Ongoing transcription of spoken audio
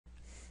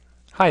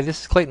Hi,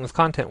 this is Clayton with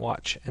Content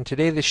Watch, and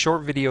today this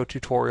short video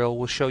tutorial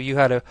will show you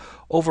how to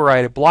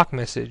override a block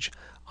message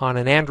on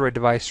an Android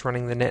device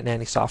running the Net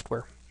Nanny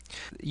software.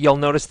 You'll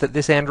notice that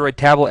this Android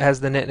tablet has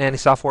the Net Nanny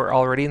software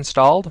already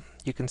installed.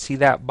 You can see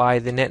that by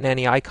the Net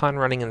Nanny icon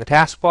running in the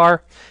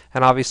taskbar,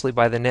 and obviously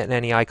by the Net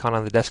Nanny icon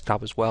on the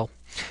desktop as well.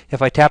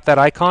 If I tap that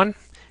icon,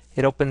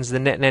 it opens the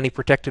Net Nanny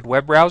protected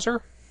web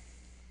browser.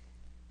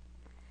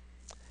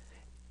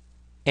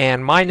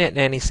 And my Net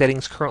Nanny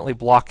settings currently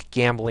block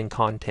gambling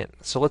content.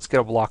 So let's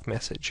get a block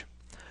message.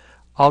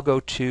 I'll go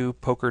to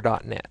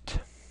poker.net.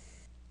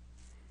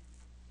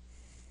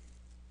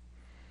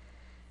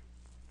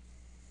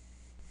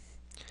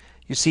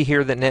 You see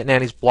here that Net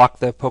Nanny's blocked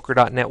the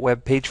poker.net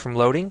web page from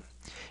loading.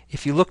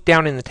 If you look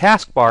down in the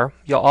taskbar,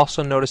 you'll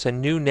also notice a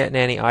new Net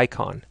Nanny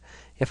icon.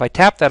 If I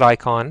tap that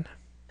icon,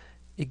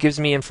 it gives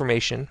me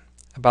information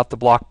about the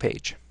block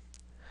page.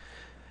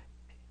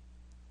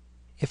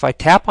 If I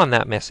tap on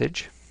that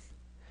message,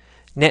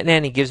 Net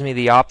Nanny gives me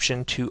the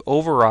option to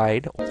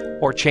override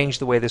or change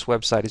the way this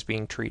website is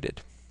being treated.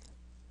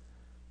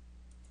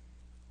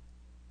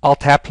 I'll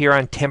tap here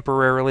on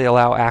temporarily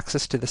allow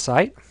access to the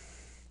site,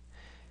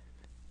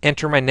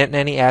 enter my Net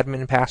Nanny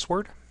admin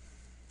password.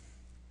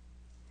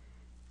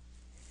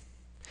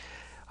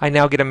 I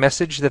now get a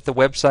message that the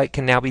website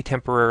can now be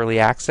temporarily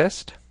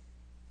accessed.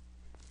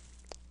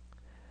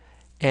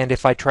 And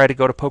if I try to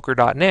go to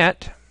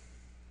poker.net,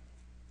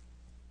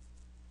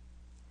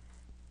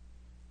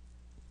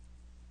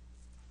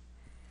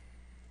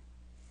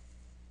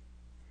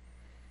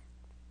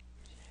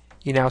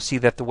 you now see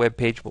that the web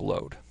page will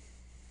load.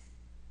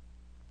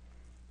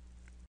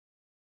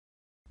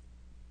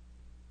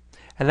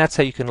 And that's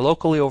how you can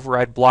locally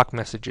override block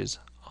messages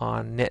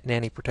on Net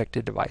Nanny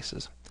protected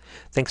devices.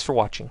 Thanks for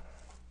watching.